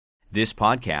This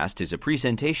podcast is a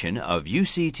presentation of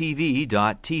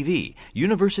UCTV.tv,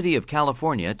 University of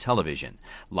California Television.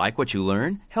 Like what you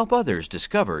learn? Help others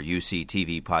discover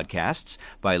UCTV podcasts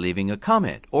by leaving a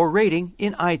comment or rating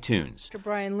in iTunes. Dr.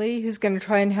 Brian Lee, who's going to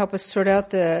try and help us sort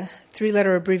out the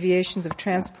three-letter abbreviations of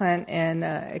transplant and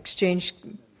exchange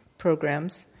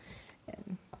programs.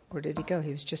 And where did he go?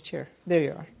 He was just here. There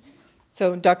you are.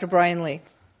 So, Dr. Brian Lee.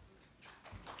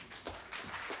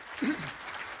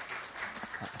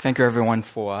 Thank you, everyone,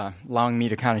 for allowing me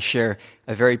to kind of share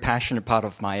a very passionate part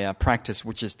of my practice,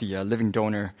 which is the living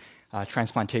donor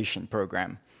transplantation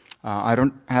program. I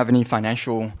don't have any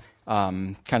financial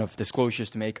kind of disclosures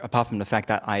to make, apart from the fact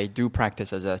that I do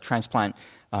practice as a transplant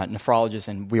nephrologist,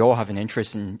 and we all have an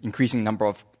interest in increasing number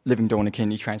of living donor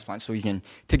kidney transplants, so you can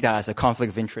take that as a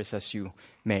conflict of interest as you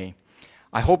may.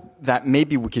 I hope that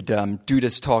maybe we could do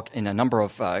this talk in a number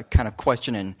of kind of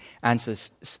question and answer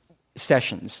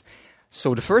sessions.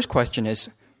 So the first question is,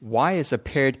 why is a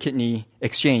paired kidney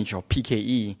exchange, or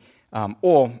PKE,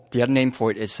 or the other name for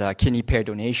it is kidney pair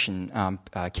donation,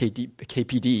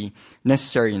 KPD,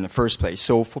 necessary in the first place?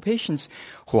 So for patients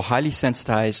who are highly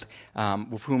sensitized,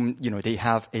 with whom they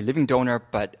have a living donor,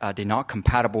 but they're not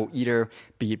compatible, either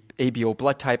be it ABO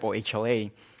blood type or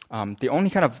HLA, the only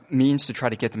kind of means to try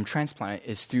to get them transplanted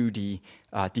is through the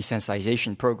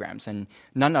desensitization programs. And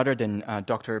none other than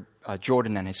Dr.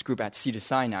 Jordan and his group at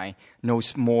Cedars-Sinai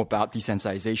knows more about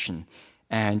desensitization.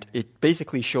 And it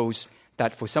basically shows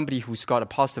that for somebody who's got a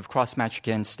positive cross-match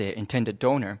against their intended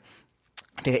donor,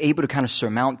 they're able to kind of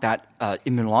surmount that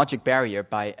immunologic barrier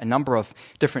by a number of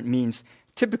different means.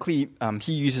 Typically,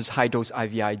 he uses high-dose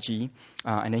IVIG,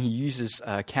 and then he uses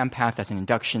Campath as an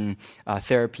induction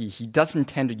therapy. He doesn't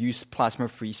tend to use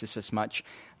plasmapheresis as much,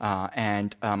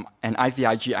 and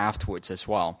IVIG afterwards as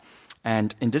well.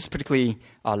 And in this particularly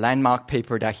landmark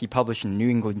paper that he published in the New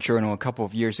England Journal a couple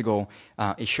of years ago,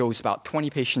 it shows about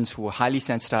 20 patients who were highly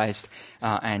sensitized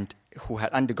and who had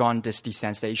undergone this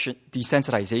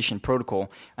desensitization protocol,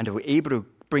 and they were able to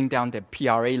bring down the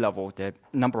PRA level, the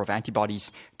number of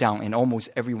antibodies, down in almost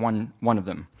every one of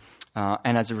them.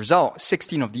 And as a result,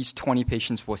 16 of these 20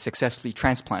 patients were successfully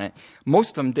transplanted.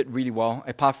 Most of them did really well,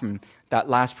 apart from that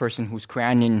last person whose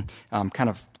creatinine kind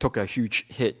of took a huge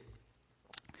hit.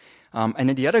 And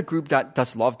then the other group that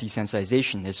does a lot of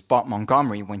desensitization is Bob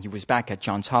Montgomery when he was back at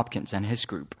Johns Hopkins and his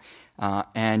group.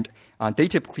 And they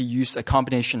typically use a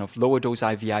combination of lower dose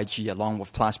IVIG along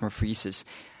with plasmapheresis.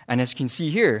 And as you can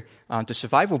see here, the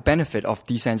survival benefit of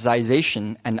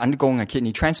desensitization and undergoing a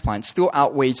kidney transplant still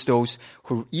outweighs those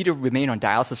who either remain on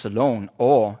dialysis alone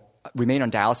or remain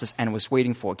on dialysis and was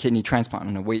waiting for a kidney transplant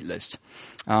on a wait list.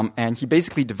 And he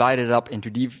basically divided it up into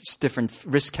these different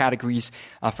risk categories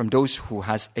from those who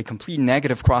has a complete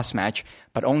negative cross-match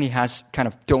but only has kind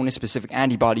of donor-specific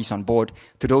antibodies on board,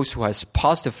 to those who has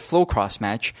positive flow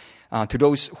cross-match, to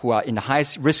those who are in the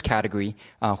highest risk category,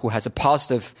 who has a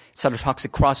positive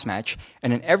cytotoxic cross-match.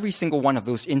 And in every single one of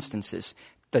those instances,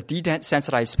 the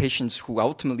desensitized patients who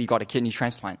ultimately got a kidney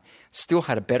transplant still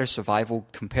had a better survival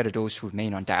compared to those who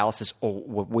remained on dialysis or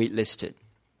were wait-listed.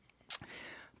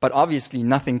 But obviously,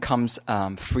 nothing comes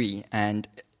free, and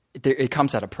it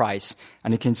comes at a price.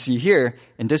 And you can see here,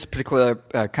 in this particular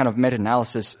kind of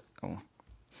meta-analysis,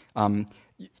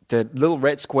 the little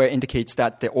red square indicates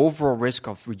that the overall risk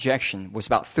of rejection was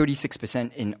about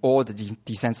 36% in all the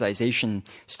desensitization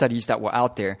studies that were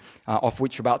out there, of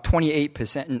which about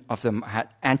 28% of them had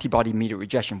antibody-mediated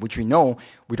rejection, which we know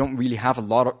we don't really have a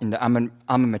lot of in the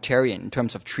armamentarium in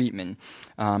terms of treatment.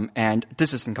 And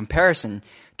this is in comparison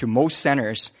to most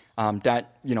centers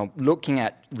that, looking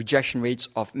at rejection rates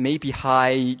of maybe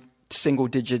high single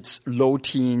digits, low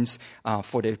teens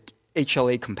for the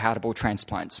HLA-compatible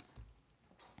transplants.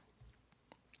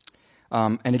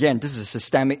 And again, this is a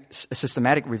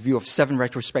systematic review of 7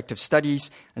 retrospective studies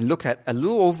and looked at a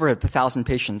little over 1,000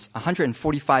 patients,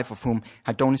 145 of whom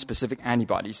had donor-specific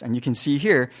antibodies. And you can see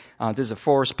here, there's a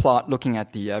forest plot looking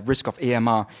at the risk of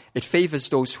AMR. It favors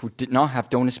those who did not have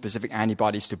donor-specific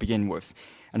antibodies to begin with.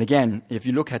 And again, if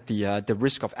you look at the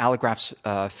risk of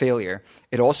allograft failure,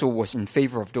 it also was in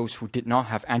favor of those who did not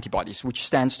have antibodies, which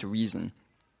stands to reason.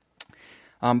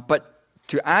 But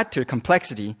to add to the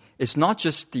complexity, it's not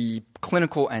just the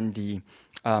clinical and the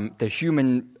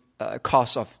human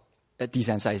cost of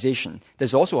desensitization.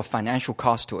 There's also a financial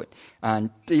cost to it. And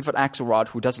David Axelrod,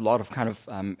 who does a lot of kind of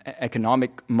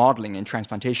economic modeling in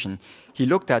transplantation, he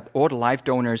looked at all the live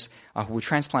donors who were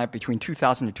transplanted between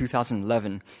 2000 to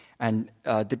 2011, and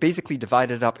they basically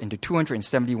divided it up into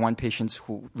 271 patients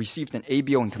who received an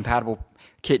ABO incompatible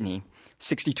kidney,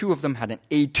 62 of them had an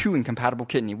A2 incompatible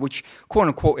kidney, which,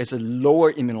 quote-unquote, is a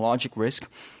lower immunologic risk,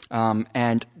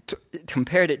 and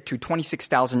compared it to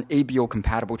 26,000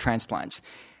 ABO-compatible transplants.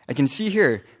 I can see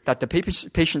here that the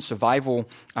patient survival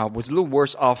was a little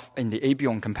worse off in the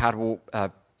ABO-incompatible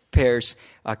pairs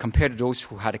compared to those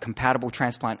who had a compatible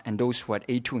transplant and those who had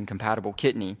A2 incompatible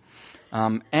kidney.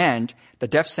 And the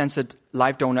death-censored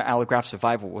live donor allograft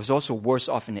survival was also worse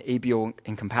off in the ABO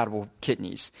incompatible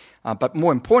kidneys. But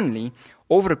more importantly,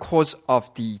 over the course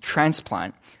of the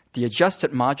transplant, the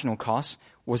adjusted marginal cost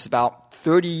was about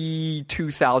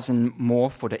 $32,000 more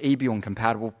for the ABO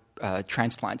incompatible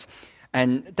transplants.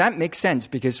 And that makes sense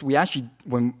because we actually,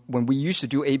 when we used to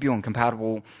do ABO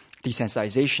incompatible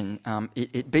desensitization,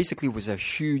 it basically was a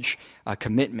huge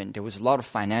commitment. There was a lot of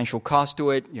financial cost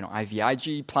to it.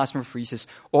 IVIG, plasmapheresis,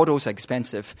 all those are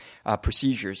expensive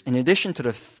procedures. In addition to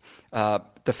the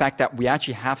fact that we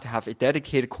actually have to have a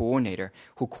dedicated coordinator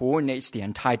who coordinates the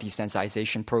entire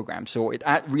desensitization program. So it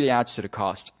really adds to the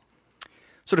cost.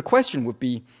 So the question would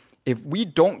be, if we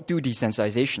don't do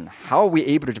desensitization, how are we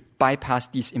able to bypass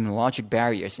these immunologic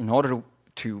barriers in order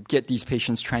to get these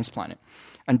patients transplanted?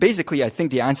 And basically, I think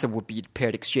the answer would be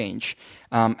paired exchange.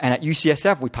 And at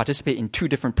UCSF, we participate in two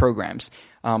different programs,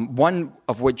 one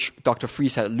of which Dr.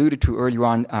 Fries had alluded to earlier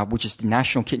on, which is the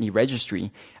National Kidney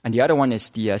Registry, and the other one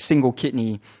is the single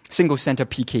center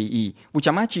PKE, which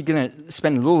I'm actually going to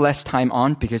spend a little less time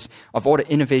on because of all the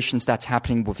innovations that's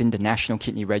happening within the National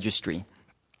Kidney Registry.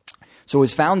 So it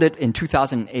was founded in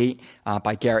 2008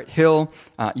 by Garrett Hill.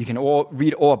 You can all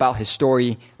read all about his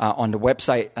story on the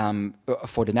website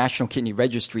for the National Kidney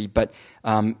Registry. But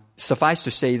suffice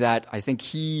to say that I think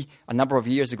he, a number of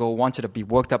years ago, wanted to be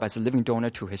worked up as a living donor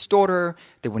to his daughter.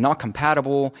 They were not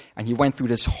compatible, and he went through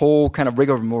this whole kind of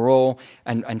rigmarole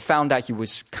and found that he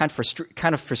was kind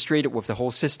of frustrated with the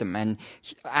whole system. And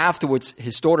afterwards,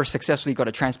 his daughter successfully got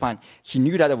a transplant. He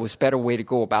knew that there was a better way to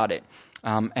go about it.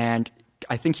 And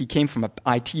I think he came from an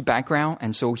IT background,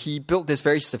 and so he built this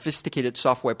very sophisticated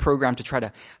software program to try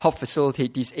to help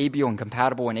facilitate these ABO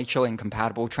incompatible and HLA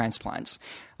incompatible transplants.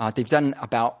 They've done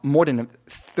about more than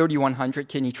 3,100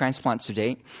 kidney transplants to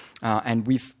date, and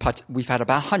we've had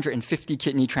about 150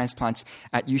 kidney transplants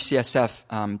at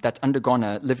UCSF that's undergone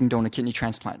a living donor kidney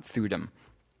transplant through them.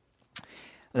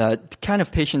 The kind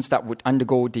of patients that would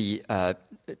undergo the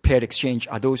paired exchange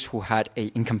are those who had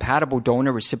an incompatible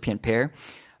donor-recipient pair.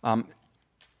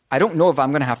 I don't know if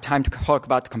I'm going to have time to talk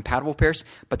about the compatible pairs,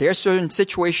 but there are certain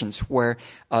situations where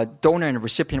a donor and a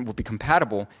recipient will be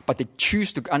compatible, but they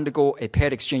choose to undergo a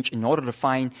paired exchange in order to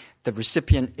find the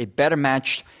recipient a better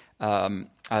matched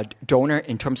donor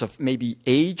in terms of maybe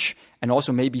age and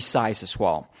also maybe size as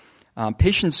well.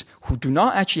 Patients who do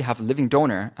not actually have a living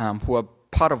donor, who are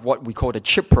part of what we call the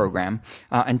CHIP program,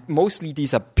 and mostly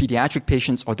these are pediatric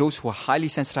patients or those who are highly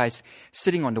sensitized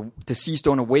sitting on the deceased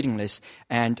donor waiting list,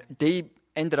 and they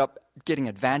ended up getting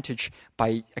advantage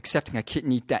by accepting a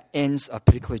kidney that ends a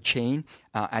particular chain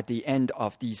at the end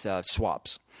of these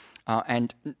swaps.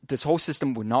 And this whole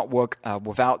system would not work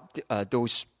without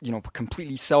those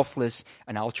completely selfless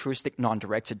and altruistic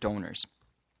non-directed donors.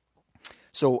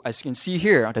 So as you can see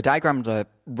here, the diagram on the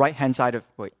left-hand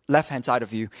side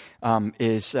of you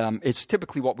is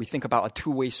typically what we think about a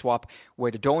two-way swap,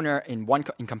 where the donor in one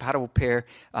incompatible pair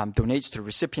donates to the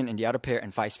recipient in the other pair,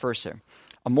 and vice versa.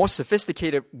 A more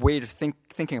sophisticated way to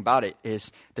thinking about it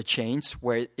is the chains,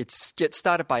 where it gets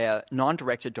started by a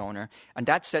non-directed donor, and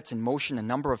that sets in motion a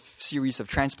number of series of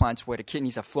transplants where the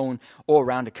kidneys are flown all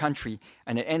around the country,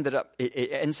 and it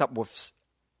ends up with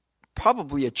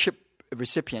probably a CHIP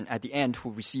recipient at the end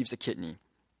who receives a kidney.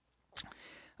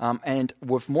 And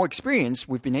with more experience,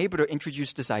 we've been able to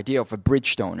introduce this idea of a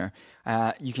bridge donor.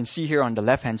 You can see here on the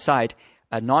left-hand side,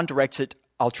 a non-directed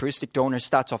altruistic donor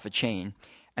starts off a chain.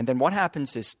 And then what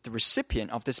happens is the recipient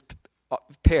of this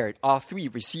pair,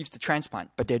 R3, receives the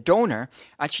transplant, but their donor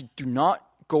actually do not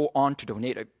go on to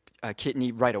donate a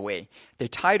kidney right away. They're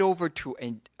tied over to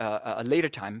a later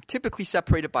time, typically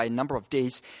separated by a number of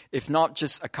days, if not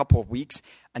just a couple of weeks.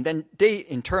 And then they,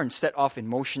 in turn, set off in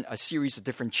motion a series of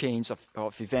different chains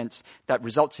of events that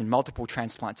results in multiple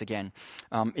transplants again.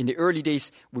 In the early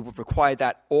days, we would require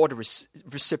that all the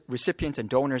recipients and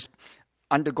donors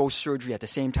undergo surgery at the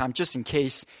same time, just in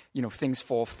case things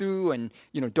fall through and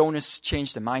donors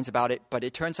change their minds about it. But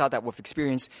it turns out that with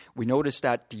experience, we noticed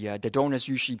that the donors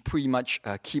usually pretty much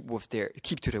keep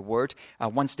to their word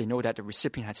once they know that the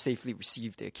recipient had safely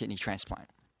received their kidney transplant.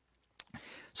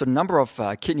 So the number of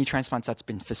kidney transplants that's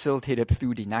been facilitated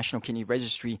through the National Kidney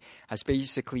Registry has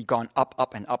basically gone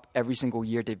up, and up every single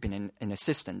year they've been in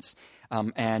assistance.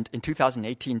 And in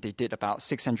 2018, they did about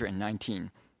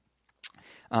 619.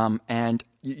 And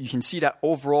you can see that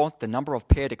overall, the number of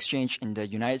paired exchange in the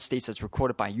United States that's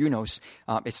recorded by UNOS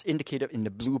is indicated in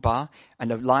the blue bar, and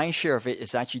the lion's share of it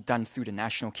is actually done through the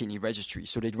National Kidney Registry.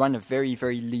 So they run a very,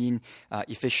 very lean,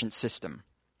 efficient system.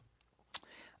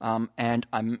 And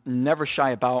I'm never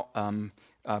shy about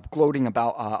gloating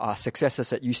about our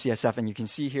successes at UCSF, and you can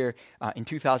see here in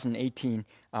 2018,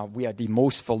 we are the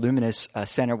most voluminous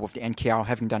center with the NKR,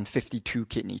 having done 52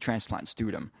 kidney transplants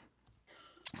through them.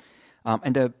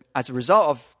 And as a result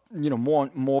of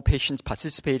more patients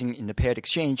participating in the paired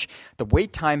exchange, the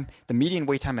median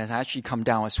wait time has actually come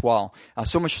down as well.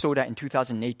 So much so that in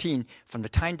 2018, from the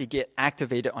time they get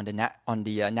activated on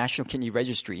the National Kidney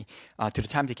Registry to the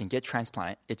time they can get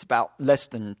transplanted, it's about less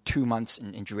than 2 months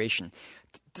in duration.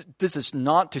 This is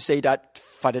not to say that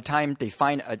by the time they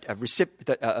find a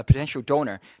potential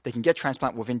donor, they can get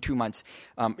transplant within 2 months.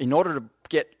 In order to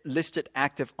get listed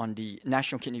active on the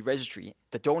National Kidney Registry,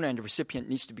 the donor and the recipient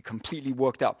needs to be completely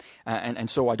worked up. And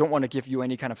so I don't want to give you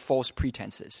any kind of false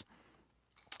pretenses.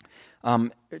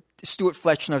 Stuart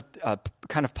Fletcher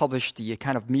kind of published the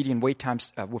kind of median wait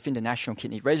times within the National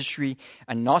Kidney Registry,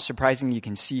 and not surprisingly, you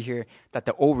can see here that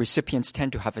the old recipients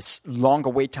tend to have a longer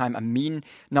wait time, a mean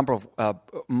number of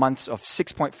months of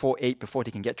 6.48 before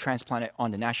they can get transplanted on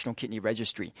the National Kidney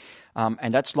Registry,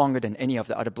 and that's longer than any of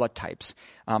the other blood types.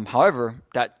 However,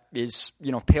 that is,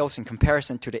 pales in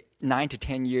comparison to the 9 to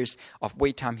 10 years of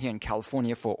wait time here in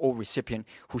California for an old recipient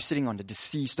who's sitting on the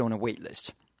deceased donor wait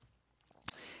list.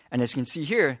 And as you can see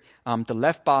here, the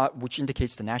left bar, which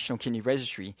indicates the National Kidney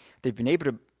Registry, they've been able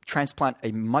to transplant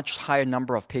a much higher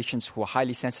number of patients who are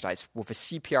highly sensitized with a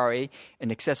CPRA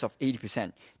in excess of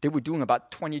 80%. They were doing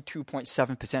about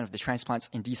 22.7% of the transplants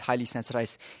in these highly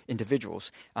sensitized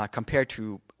individuals compared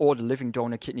to all the living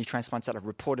donor kidney transplants that are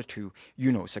reported to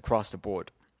UNOS across the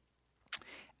board.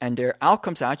 And their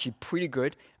outcomes are actually pretty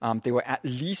good. They were at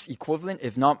least equivalent,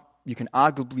 if not, you can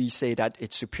arguably say that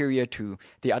it's superior to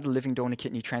the other living donor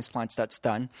kidney transplants that's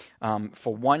done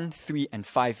for 1, 3, and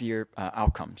 5 year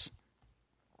outcomes.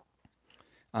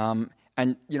 And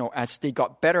as they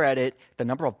got better at it, the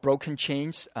number of broken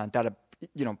chains that are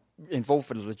involved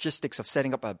with the logistics of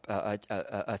setting up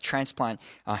a transplant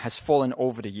has fallen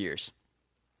over the years.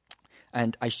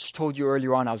 And I told you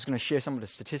earlier on I was going to share some of the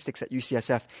statistics at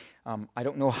UCSF. I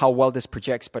don't know how well this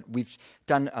projects, but we've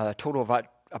done a total of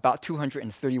about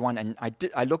 231, and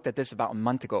I looked at this about a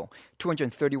month ago,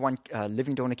 231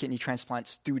 living donor kidney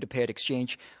transplants through the paired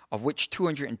exchange, of which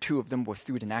 202 of them were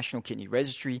through the National Kidney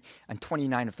Registry, and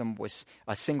 29 of them was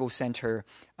a single center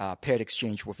paired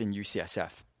exchange within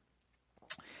UCSF.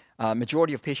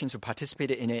 Majority of patients who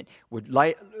participated in it were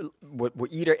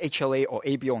either HLA or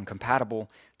ABO incompatible.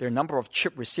 There are a number of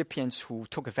CHIP recipients who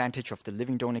took advantage of the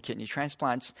living donor kidney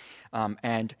transplants,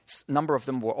 and a number of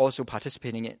them were also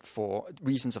participating in it for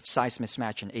reasons of size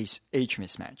mismatch and age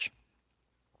mismatch.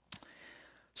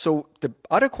 So the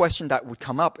other question that would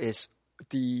come up is,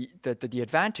 the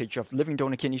advantage of living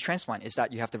donor kidney transplant is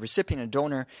that you have the recipient and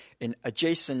donor in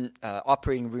adjacent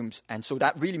operating rooms, and so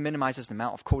that really minimizes the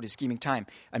amount of cold ischemic time.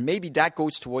 And maybe that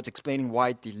goes towards explaining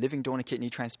why the living donor kidney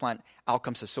transplant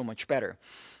outcomes are so much better.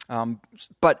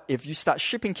 But if you start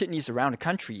shipping kidneys around the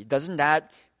country, doesn't that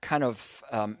kind of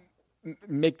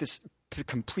make this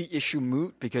complete issue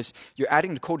moot, because you're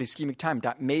adding the cold ischemic time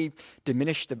that may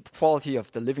diminish the quality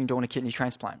of the living donor kidney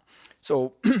transplant?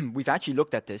 So we've actually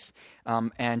looked at this,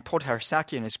 and Paul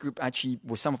Terasaki and his group actually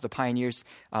were some of the pioneers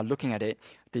looking at it.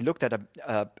 They looked at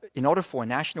in order for a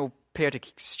national paired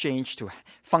exchange to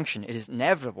function, it is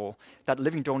inevitable that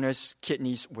living donors'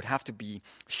 kidneys would have to be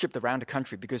shipped around the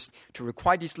country, because to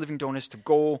require these living donors to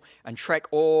go and trek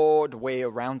all the way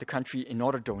around the country in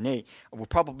order to donate will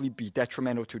probably be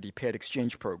detrimental to the paired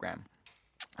exchange program.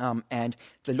 And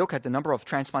they look at the number of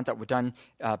transplants that were done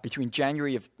between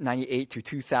January of 98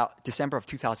 to December of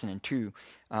 2002,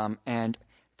 and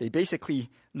they basically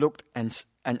looked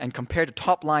and compared. The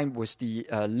top line was the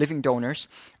living donors,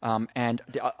 and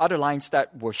the other lines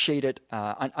that were shaded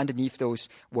underneath those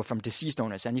were from deceased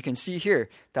donors. And you can see here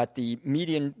that the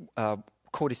median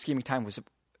cold ischemic time was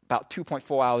about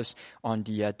 2.4 hours on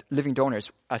the living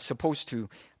donors, as opposed to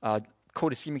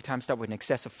cold ischemic times that were in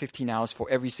excess of 15 hours for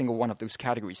every single one of those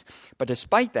categories. But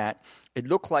despite that, it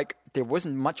looked like there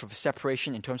wasn't much of a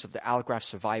separation in terms of the allograft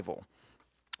survival.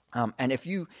 And if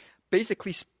you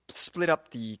basically split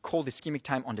up the cold ischemic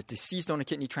time on the deceased donor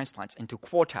kidney transplants into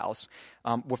quartiles.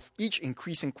 With each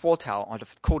increasing quartile on the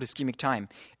cold ischemic time,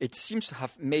 it seems to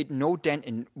have made no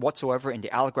dent whatsoever in the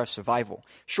allograft survival.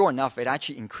 Sure enough, it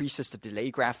actually increases the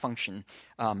delayed graft function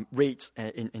rates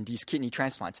in these kidney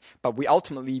transplants, but we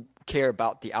ultimately care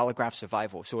about the allograft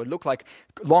survival. So it looked like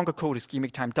longer cold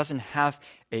ischemic time doesn't have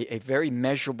a very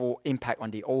measurable impact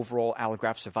on the overall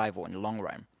allograft survival in the long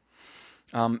run.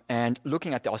 And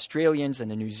looking at the Australians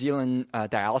and the New Zealand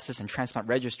dialysis and transplant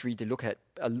registry, they look at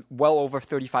well over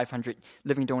 3,500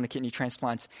 living donor kidney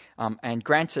transplants. And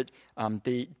granted,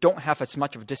 they don't have as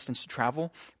much of a distance to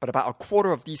travel, but about a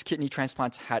quarter of these kidney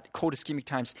transplants had cold ischemic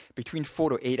times between 4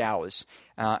 to 8 hours.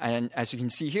 And as you can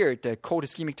see here, the cold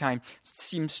ischemic time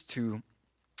seems to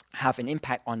have an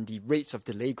impact on the rates of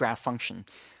delayed graft function.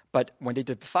 But when they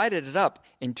divided it up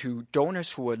into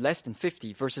donors who were less than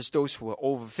 50 versus those who were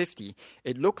over 50,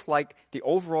 it looked like the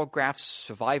overall graft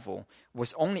survival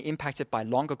was only impacted by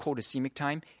longer cold ischemic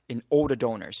time in older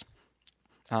donors.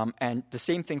 And the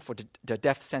same thing for the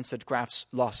death-censored graft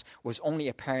loss was only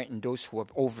apparent in those who were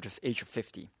over the age of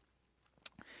 50.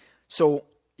 So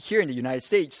here in the United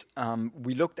States,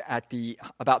 we looked at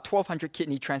about 1,200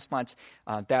 kidney transplants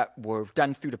that were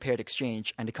done through the paired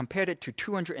exchange, and they compared it to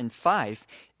 205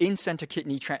 in-center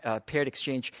kidney paired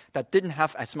exchange that didn't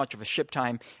have as much of a ship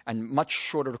time and much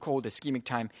shorter cold ischemic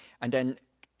time. And then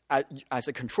as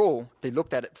a control, they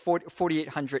looked at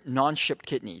 4,800 non-shipped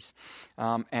kidneys.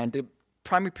 And the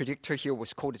primary predictor here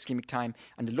was cold ischemic time,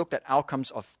 and they looked at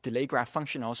outcomes of delayed graft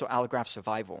function and also allograft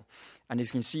survival. And as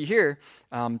you can see here,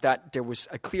 that there was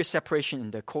a clear separation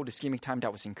in the cold ischemic time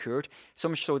that was incurred, so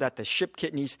much so that the shipped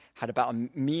kidneys had about a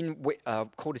mean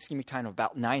cold ischemic time of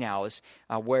about 9 hours,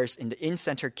 whereas in the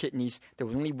in-center kidneys, there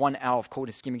was only 1 hour of cold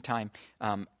ischemic time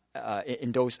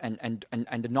in those, and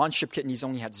the non-shipped kidneys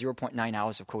only had 0.9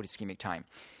 hours of cold ischemic time.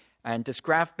 And this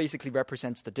graph basically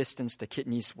represents the distance the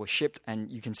kidneys were shipped.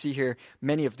 And you can see here,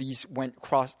 many of these went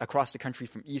across the country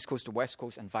from East Coast to West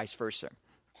Coast and vice versa.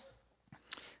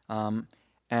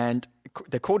 And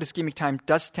the cold ischemic time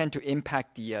does tend to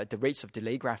impact the rates of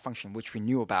delayed graft function, which we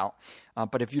knew about.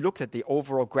 But if you looked at the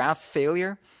overall graft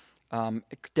failure,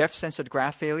 death-censored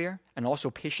graft failure, and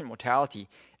also patient mortality,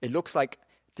 it looks like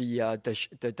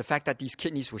the fact that these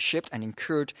kidneys were shipped and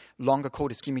incurred longer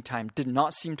cold ischemic time did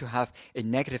not seem to have a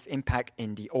negative impact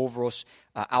in the overall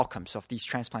outcomes of these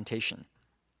transplantation.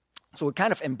 So it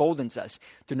kind of emboldens us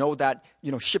to know that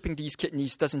shipping these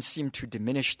kidneys doesn't seem to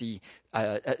diminish the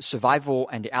survival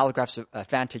and the allograft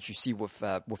advantage you see with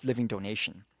living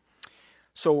donation.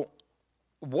 So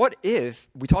what if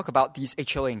we talk about these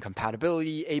HLA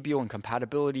incompatibility, ABO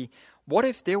incompatibility? What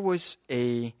if there was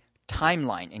a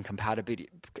timeline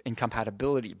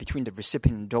incompatibility between the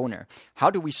recipient and donor? How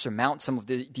do we surmount some of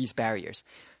these barriers?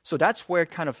 So that's where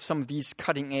kind of some of these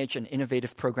cutting-edge and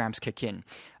innovative programs kick in.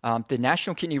 The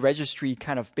National Kidney Registry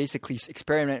kind of basically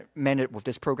experimented with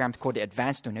this program called the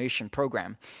Advanced Donation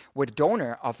Program, where the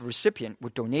donor of a recipient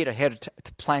would donate ahead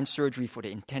of planned surgery for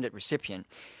the intended recipient.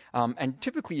 And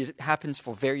typically it happens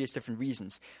for various different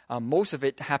reasons. Most of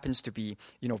it happens to be,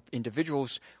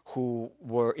 individuals who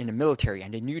were in the military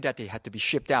and they knew that they had to be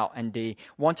shipped out and they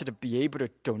wanted to be able to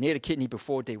donate a kidney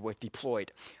before they were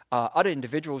deployed. Other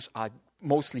individuals are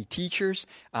mostly teachers,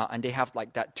 and they have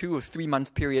like that 2 or 3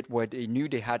 month period where they knew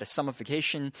they had a summer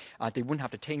vacation. They wouldn't have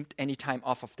to take any time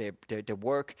off of their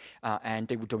work, and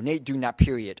they would donate during that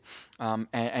period.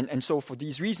 And so for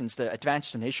these reasons, the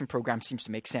advanced donation program seems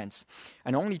to make sense.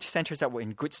 And only centers that were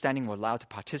in good standing were allowed to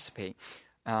participate.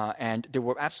 And there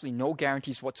were absolutely no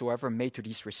guarantees whatsoever made to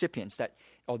these recipients that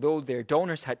although their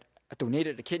donors had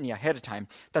donated a kidney ahead of time,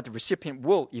 that the recipient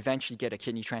will eventually get a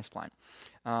kidney transplant.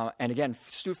 And again,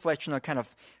 Stu Fletcher kind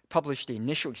of published the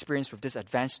initial experience with this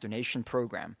advanced donation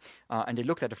program. And they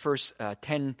looked at the first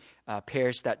 10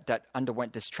 pairs that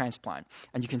underwent this transplant.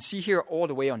 And you can see here all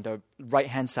the way on the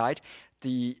right-hand side,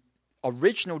 the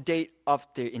original date of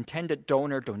the intended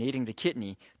donor donating the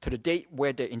kidney to the date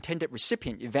where the intended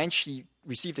recipient eventually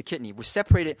received the kidney was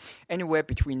separated anywhere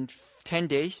between 10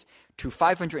 days to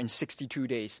 562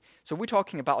 days. So we're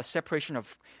talking about a separation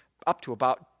of up to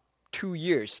about 2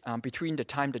 years between the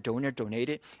time the donor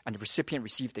donated and the recipient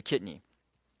received the kidney.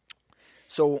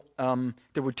 So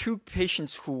there were 2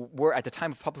 patients who were at the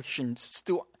time of publication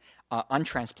still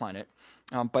untransplanted,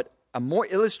 but a more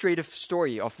illustrative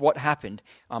story of what happened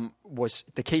was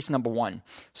the case number 1.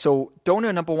 So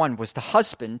donor number 1 was the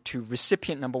husband to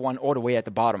recipient number 1 all the way at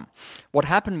the bottom. What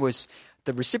happened was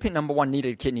the recipient number 1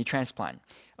 needed a kidney transplant.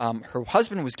 Her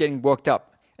husband was getting worked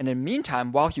up. And in the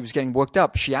meantime, while he was getting worked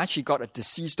up, she actually got a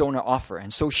deceased donor offer.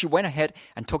 And so she went ahead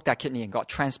and took that kidney and got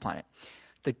transplanted.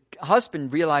 the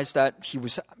husband realized that he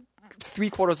was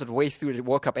 3/4 of the way through the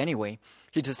workup anyway.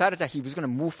 He decided that he was going to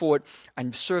move forward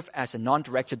and serve as a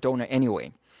non-directed donor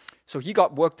anyway. So he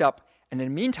got worked up, and in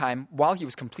the meantime, while he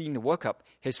was completing the workup,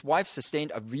 his wife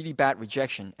sustained a really bad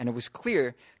rejection, and it was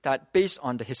clear that based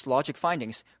on the histologic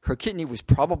findings, her kidney was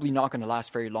probably not going to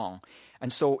last very long.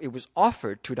 And so it was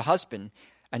offered to the husband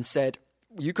and said,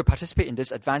 you could participate in this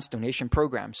advanced donation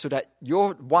program so that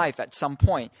your wife at some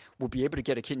point will be able to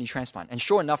get a kidney transplant. And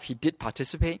sure enough, he did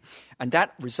participate, and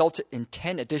that resulted in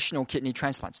 10 additional kidney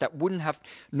transplants. That wouldn't have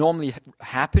normally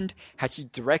happened had he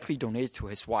directly donated to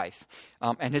his wife.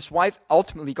 And his wife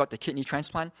ultimately got the kidney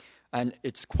transplant, and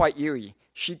it's quite eerie.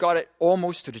 She got it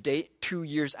almost to the date 2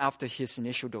 years after his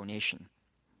initial donation.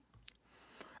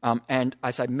 And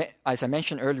as I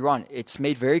mentioned earlier on, it's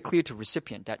made very clear to the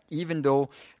recipient that even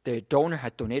though the donor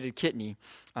had donated kidney,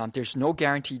 there's no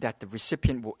guarantee that the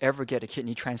recipient will ever get a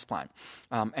kidney transplant.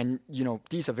 And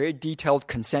these are very detailed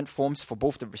consent forms for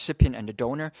both the recipient and the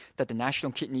donor that the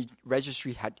National Kidney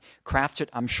Registry had crafted,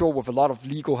 I'm sure with a lot of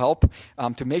legal help,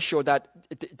 to make sure that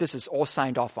this is all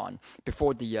signed off on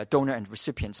before the donor and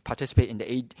recipients participate in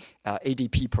the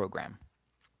ADP program.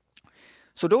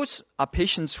 So those are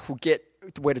patients who get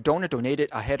where the donor donated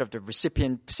ahead of the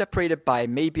recipient, separated by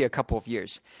maybe a couple of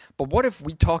years. But what if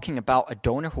we're talking about a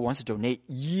donor who wants to donate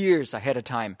years ahead of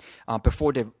time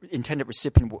before the intended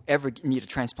recipient will ever need a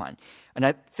transplant? And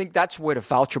I think that's where the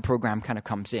voucher program kind of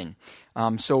comes in.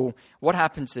 So what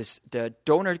happens is the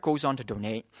donor goes on to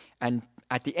donate, and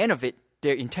at the end of it,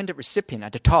 their intended recipient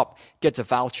at the top gets a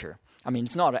voucher. I mean,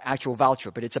 it's not an actual voucher,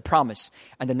 but it's a promise.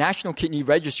 And the National Kidney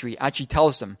Registry actually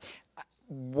tells them,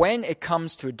 when it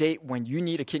comes to a date when you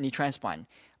need a kidney transplant,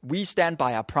 we stand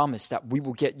by our promise that we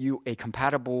will get you a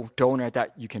compatible donor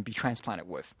that you can be transplanted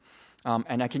with.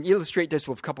 And I can illustrate this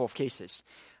with a couple of cases.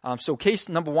 So case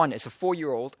number one is a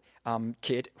 4-year-old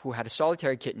kid who had a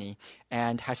solitary kidney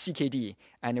and has CKD.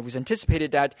 And it was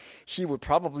anticipated that he would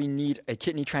probably need a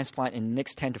kidney transplant in the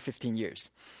next 10 to 15 years.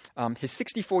 His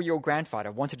 64-year-old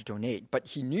grandfather wanted to donate, but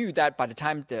he knew that by the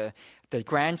time the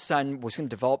grandson was going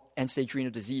to develop end-stage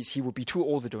renal disease, he would be too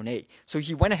old to donate. So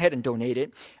he went ahead and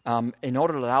donated in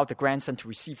order to allow the grandson to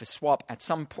receive a swab at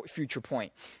some future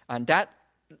point. And that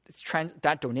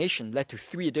donation led to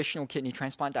 3 additional kidney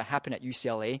transplants that happened at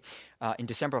UCLA in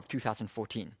December of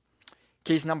 2014.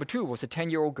 Case number 2 was a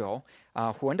 10-year-old girl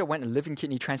who underwent a living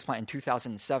kidney transplant in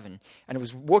 2007, and it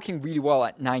was working really well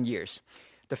at 9 years.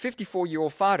 The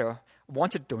 54-year-old father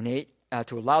wanted to donate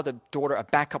to allow the daughter a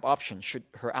backup option should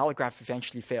her allograft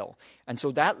eventually fail. And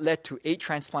so that led to 8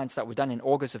 transplants that were done in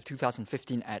August of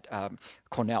 2015 at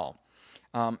Cornell.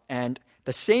 And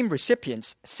the same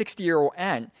recipient's 60-year-old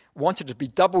aunt wanted to be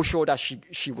double sure that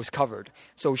she was covered.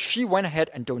 So she went ahead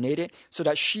and donated so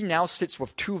that she now sits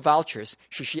with 2 vouchers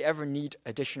should she ever need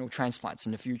additional transplants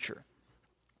in the future.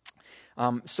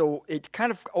 So it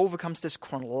kind of overcomes this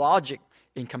chronologic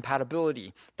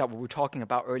incompatibility that we were talking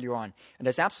about earlier on. And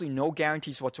there's absolutely no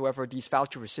guarantees whatsoever these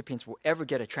voucher recipients will ever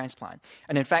get a transplant.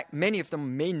 And in fact, many of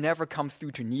them may never come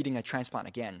through to needing a transplant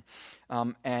again.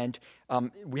 And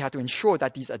we have to ensure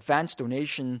that these advanced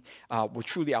donations were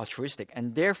truly altruistic.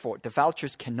 And therefore, the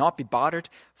vouchers cannot be bartered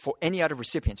for any other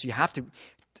recipients. You have to,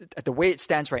 the way it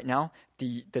stands right now,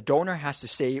 the donor has to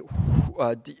say,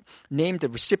 name the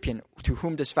recipient to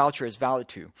whom this voucher is valid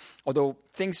to, although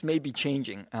things may be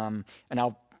changing, and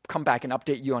I'll come back and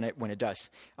update you on it when it does.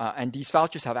 And these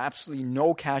vouchers have absolutely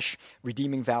no cash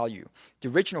redeeming value. The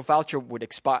original voucher would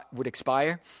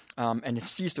expire and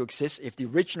cease to exist if the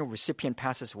original recipient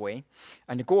passes away.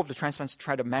 And the goal of the transplants is to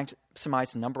try to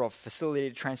maximize the number of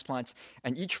facilitated transplants,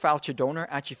 and each voucher donor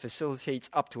actually facilitates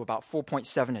up to about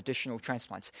 4.7 additional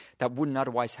transplants that wouldn't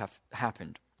otherwise have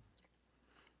happened.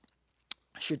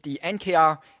 Should the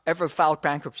NKR ever file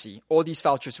bankruptcy, all these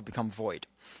vouchers will become void.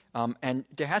 And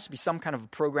there has to be some kind of a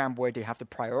program where they have to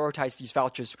prioritize these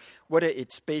vouchers, whether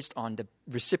it's based on the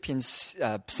recipient's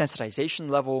sensitization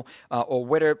level or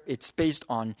whether it's based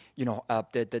on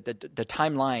the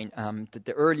timeline.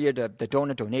 The earlier the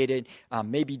donor donated,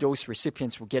 maybe those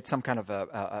recipients will get some kind of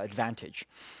a advantage.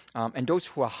 And those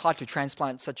who are hard to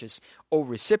transplant, such as old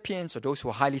recipients or those who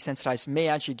are highly sensitized, may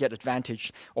actually get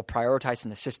advantage or prioritized in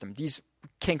the system. These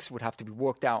kinks would have to be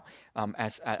worked out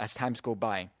as times go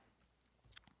by.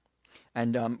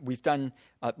 And we've done,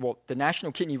 the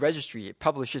National Kidney Registry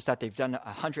publishes that they've done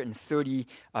 130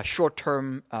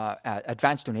 short-term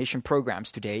advanced donation programs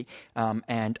today,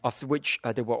 and of which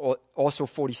there were also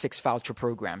 46 voucher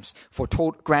programs for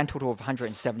grand total of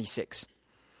 176.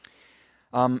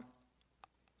 I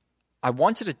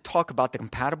wanted to talk about the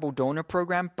compatible donor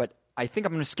program, but I think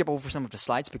I'm going to skip over some of the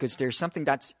slides because there's something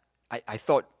that's I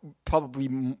thought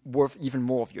probably worth even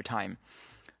more of your time.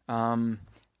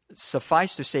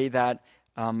 Suffice to say that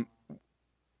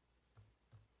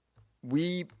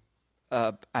we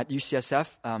at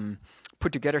UCSF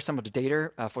put together some of the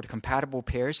data for the compatible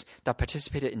pairs that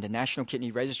participated in the National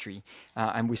Kidney Registry,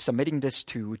 and we're submitting this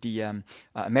to the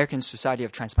American Society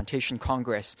of Transplantation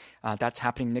Congress. That's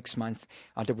happening next month.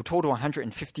 There were total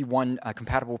 151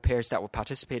 compatible pairs that were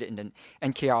participated in the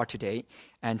NKR to date,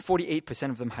 and 48%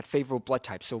 of them had favorable blood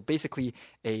type. So basically,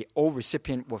 a O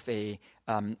recipient with a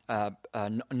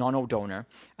non-O donor,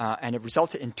 and it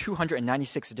resulted in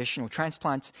 296 additional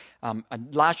transplants. A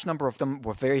large number of them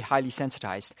were very highly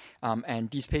sensitized,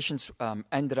 and these patients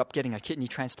ended up getting a kidney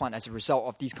transplant as a result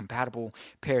of these compatible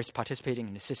pairs participating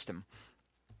in the system.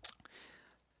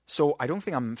 So I don't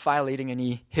think I'm violating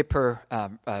any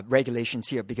HIPAA regulations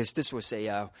here, because this was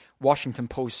a Washington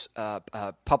Post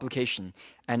publication.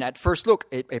 And at first look,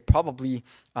 it probably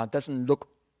doesn't look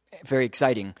very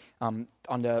exciting. On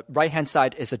the right-hand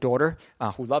side is a daughter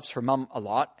who loves her mom a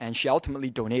lot, and she ultimately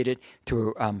donated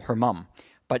to her mom.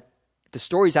 But the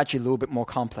story is actually a little bit more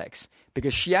complex,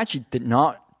 because she actually did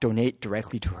not donate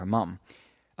directly to her mom.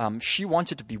 She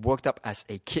wanted to be worked up as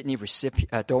a kidney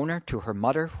donor to her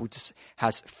mother, who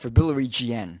has fibrillary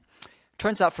GN.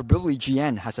 Turns out fibrillary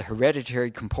GN has a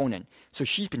hereditary component, so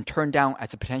she's been turned down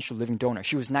as a potential living donor.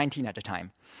 She was 19 at the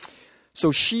time.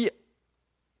 So she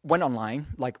went online,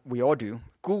 like we all do,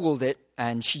 Googled it,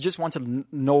 and she just wanted to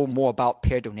know more about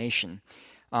pair donation.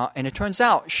 And it turns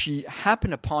out she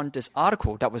happened upon this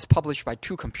article that was published by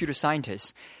two computer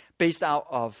scientists based out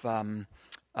of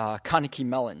Carnegie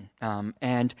Mellon,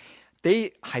 and they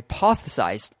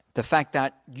hypothesized the fact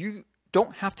that you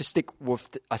don't have to stick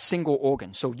with a single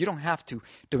organ. So you don't have to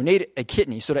donate a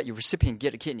kidney so that your recipient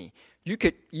get a kidney. You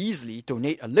could easily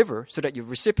donate a liver so that your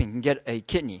recipient can get a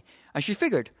kidney. And she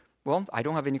figured, well, I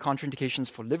don't have any contraindications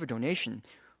for liver donation.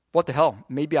 What the hell?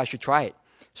 Maybe I should try it.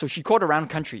 So she called around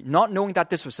the country, not knowing that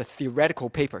this was a theoretical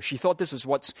paper. She thought this was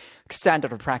what's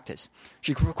standard of practice.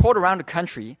 She called around the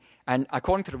country, and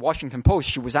according to the Washington Post,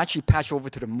 she was actually patched over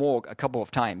to the morgue a couple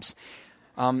of times.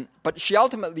 But she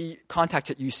ultimately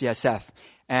contacted UCSF,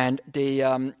 and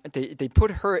they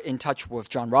put her in touch with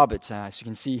John Roberts, as you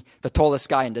can see, the tallest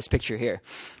guy in this picture here.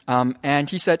 And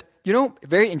he said,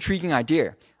 very intriguing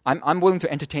idea. I'm willing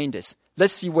to entertain this.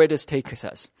 Let's see where this takes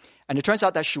us. And it turns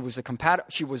out that she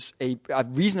was a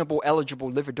reasonable, eligible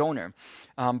liver donor,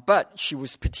 but she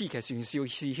was petite, as you can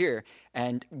see here.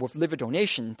 And with liver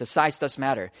donation, the size does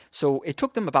matter. So it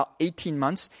took them about 18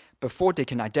 months before they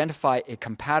can identify a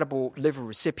compatible liver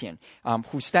recipient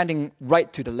who's standing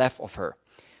right to the left of her.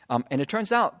 And it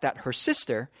turns out that her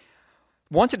sister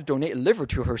wanted to donate a liver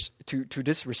to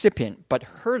this recipient, but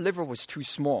her liver was too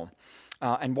small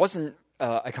and wasn't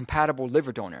a compatible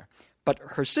liver donor. But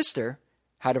her sister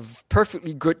had a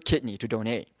perfectly good kidney to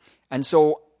donate. And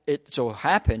so it so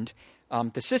happened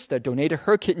the sister donated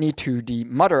her kidney to the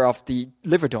mother of the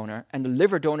liver donor, and the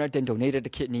liver donor then donated the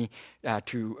kidney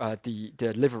to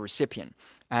the liver recipient.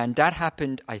 And that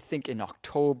happened, I think, in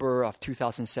October of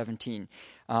 2017.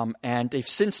 And they've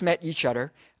since met each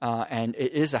other, and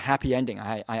it is a happy ending,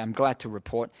 I am glad to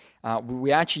report.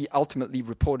 We actually ultimately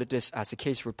reported this as a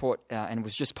case report, and it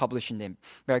was just published in the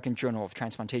American Journal of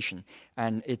Transplantation.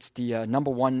 And it's the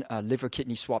number one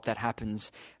liver-kidney swap that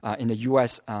happens in the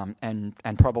U.S. And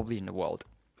probably in the world.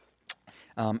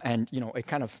 And, it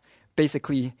kind of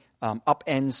basically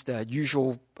upends the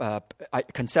usual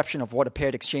conception of what a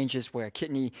paired exchange is, where a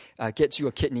kidney gets you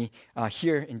a kidney.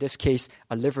 Here, in this case,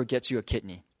 a liver gets you a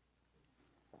kidney.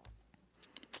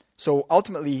 So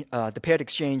ultimately, the paired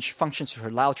exchange functions to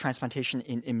allow transplantation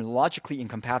in immunologically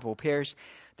incompatible pairs.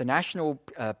 The national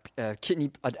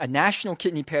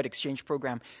kidney paired exchange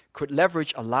program could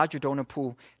leverage a larger donor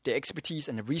pool, the expertise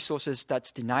and the resources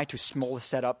that's denied to smaller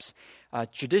setups.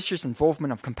 Judicious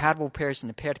involvement of compatible pairs in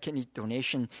the paired kidney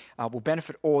donation will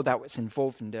benefit all that was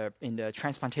involved in the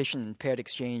transplantation and paired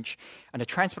exchange. And the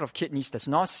transplant of kidneys does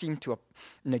not seem to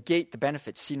negate the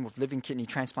benefits seen with living kidney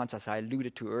transplants, as I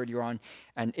alluded to earlier on.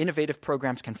 And innovative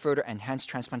programs can further enhance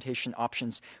transplantation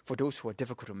options for those who are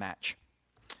difficult to match.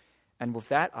 And with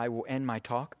that, I will end my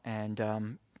talk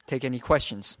and take any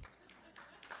questions.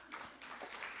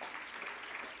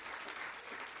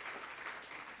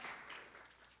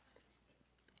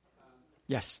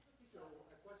 Yes? So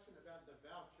a question about the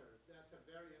vouchers. That's a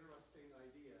very interesting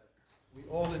idea. We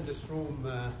all in this room,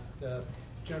 the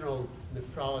general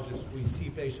nephrologists, we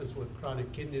see patients with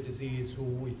chronic kidney disease who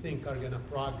we think are going to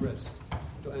progress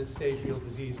to end-stage renal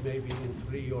disease maybe in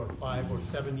 3 or 5 or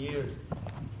 7 years.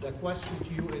 The question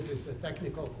to you is a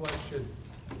technical question.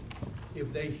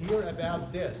 if they hear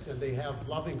about this and they have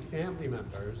loving family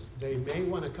members, they may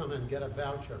want to come and get a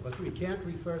voucher. But we can't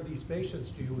refer these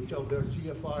patients to you until their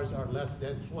GFRs are less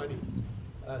than 20.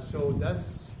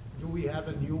 Do we have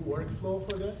a new workflow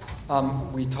for this?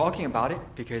 We're talking about it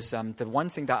because the one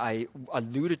thing that I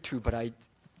alluded to, but I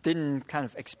didn't kind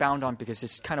of expound on because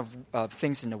it's kind of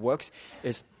things in the works,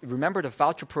 is remember the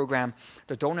voucher program,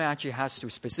 the donor actually has to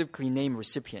specifically name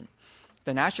recipient.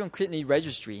 The National Kidney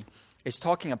Registry is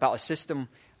talking about a system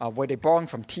where they're borrowing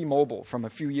from T-Mobile from a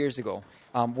few years ago,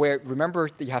 where, remember,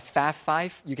 you have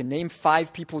FAF5, you can name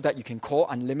 5 people that you can call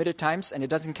unlimited times, and it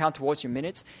doesn't count towards your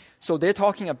minutes. So they're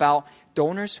talking about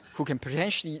donors who can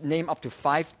potentially name up to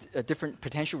 5 different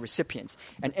potential recipients,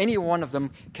 and any one of them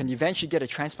can eventually get a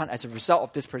transplant as a result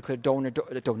of this particular donor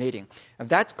donating. If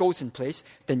that goes in place,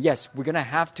 then yes, we're going to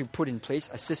have to put in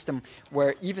place a system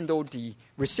where even though the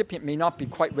recipient may not be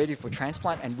quite ready for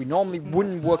transplant, and we normally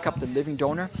wouldn't work up the living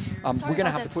donor, we're going to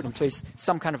have to put in place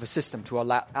some kind of a system to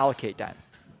allocate that.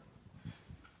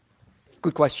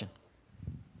 Good question.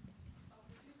 Do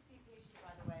you see patients,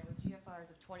 by the way, with GFRs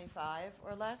of 25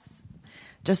 or less?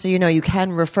 Just so you know, you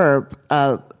can refer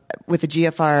with a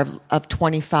GFR of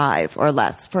 25 or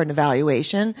less for an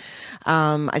evaluation.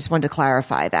 I just wanted to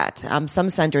clarify that.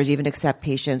 Some centers even accept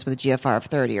patients with a GFR of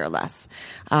 30 or less.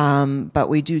 But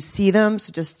we do see them,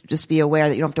 so just be aware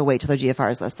that you don't have to wait till their GFR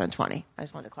is less than 20. I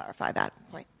just wanted to clarify that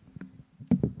point.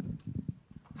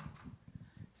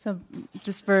 So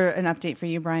just for an update for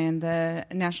you, Brian, the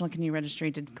National Kidney Registry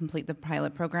did complete the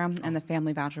pilot program, and the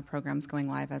family voucher program is going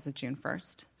live as of June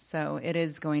 1st. So it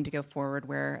is going to go forward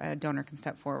where a donor can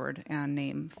step forward and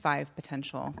name 5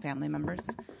 potential family members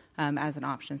as an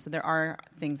option. So there are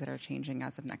things that are changing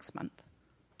as of next month.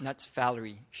 And that's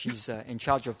Valerie. She's in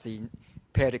charge of the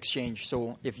paired exchange.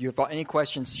 So if you've got any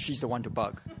questions, she's the one to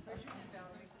bug.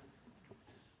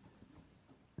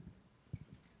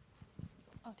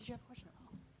 Oh, did you have a question?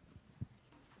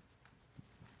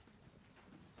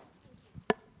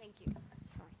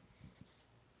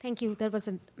 Thank you. That was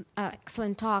an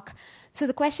excellent talk. So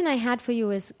the question I had for you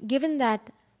is, given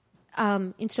that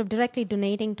instead of directly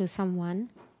donating to someone,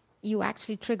 you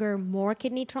actually trigger more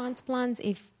kidney transplants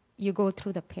if you go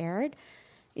through the paired,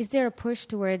 is there a push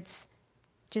towards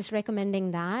just recommending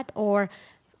that? Or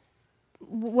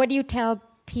what do you tell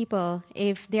people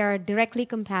if they are directly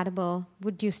compatible?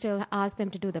 Would you still ask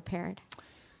them to do the paired?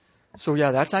 So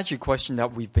yeah, that's actually a question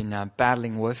that we've been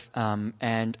battling with,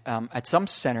 and at some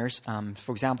centers,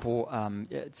 for example,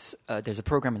 there's a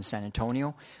program in San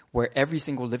Antonio where every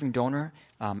single living donor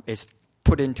is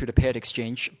put into the paired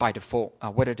exchange by default,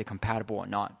 whether they're compatible or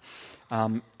not.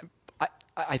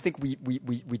 I think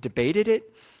we debated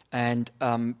it, and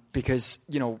because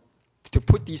to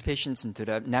put these patients into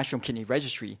the National Kidney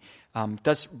Registry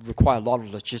does require a lot of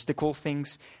logistical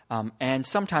things, and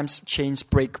sometimes chains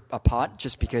break apart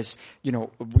just because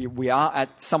we are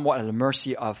somewhat at the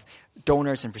mercy of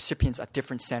donors and recipients at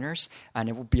different centers, and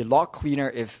it would be a lot cleaner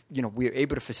if we are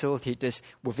able to facilitate this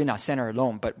within our center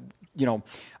alone. But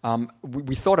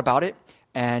we thought about it,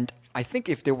 and I think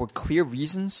if there were clear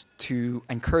reasons to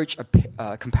encourage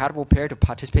a compatible pair to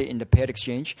participate in the paired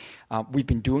exchange, we've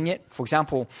been doing it. For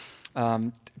example,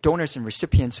 donors and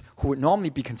recipients who would normally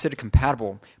be considered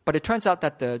compatible, but it turns out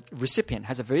that the recipient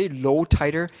has a very low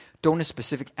titer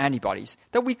donor-specific antibodies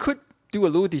that we could do a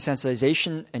little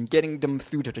desensitization and getting them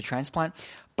through to the transplant.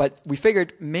 But we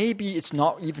figured maybe it's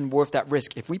not even worth that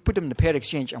risk. If we put them in the paired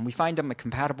exchange and we find them a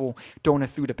compatible donor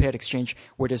through the paired exchange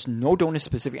where there's no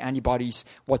donor-specific antibodies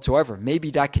whatsoever, maybe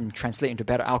that can translate into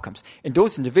better outcomes. In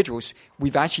those individuals,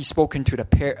 we've actually spoken to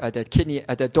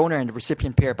the donor and the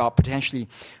recipient pair about potentially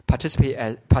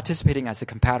participating as a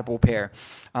compatible pair.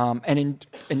 And in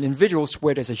individuals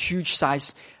where there's a huge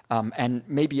size and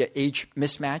maybe an age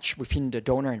mismatch between the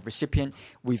donor and recipient,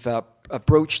 we've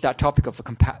broached that topic of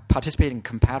participating in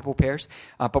compatible pairs,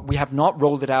 but we have not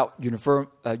rolled it out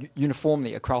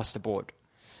uniformly across the board.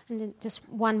 And then just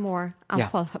one more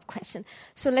follow-up question.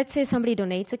 So let's say somebody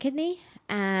donates a kidney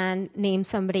and names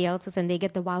somebody else's and they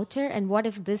get the voucher, and what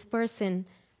if this person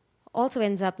also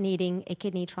ends up needing a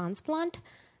kidney transplant?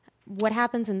 What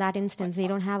happens in that instance? They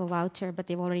don't have a voucher, but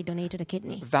they've already donated a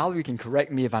kidney. Valerie can correct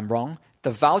me if I'm wrong.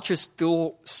 The voucher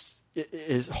still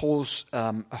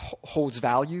holds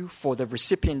value for the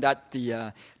recipient that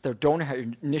the donor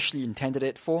had initially intended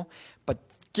it for. But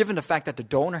given the fact that the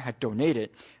donor had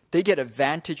donated, they get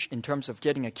advantage in terms of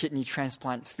getting a kidney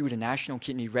transplant through the National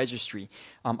Kidney Registry.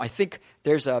 I think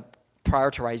there's a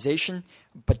prioritization,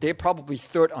 but they're probably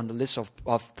third on the list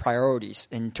of priorities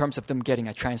in terms of them getting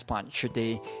a transplant should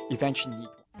they eventually need.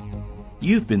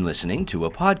 You've been listening to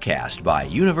a podcast by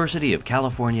University of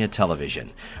California Television.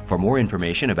 For more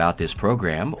information about this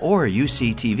program or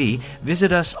UCTV,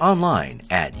 visit us online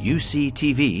at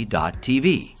uctv.tv.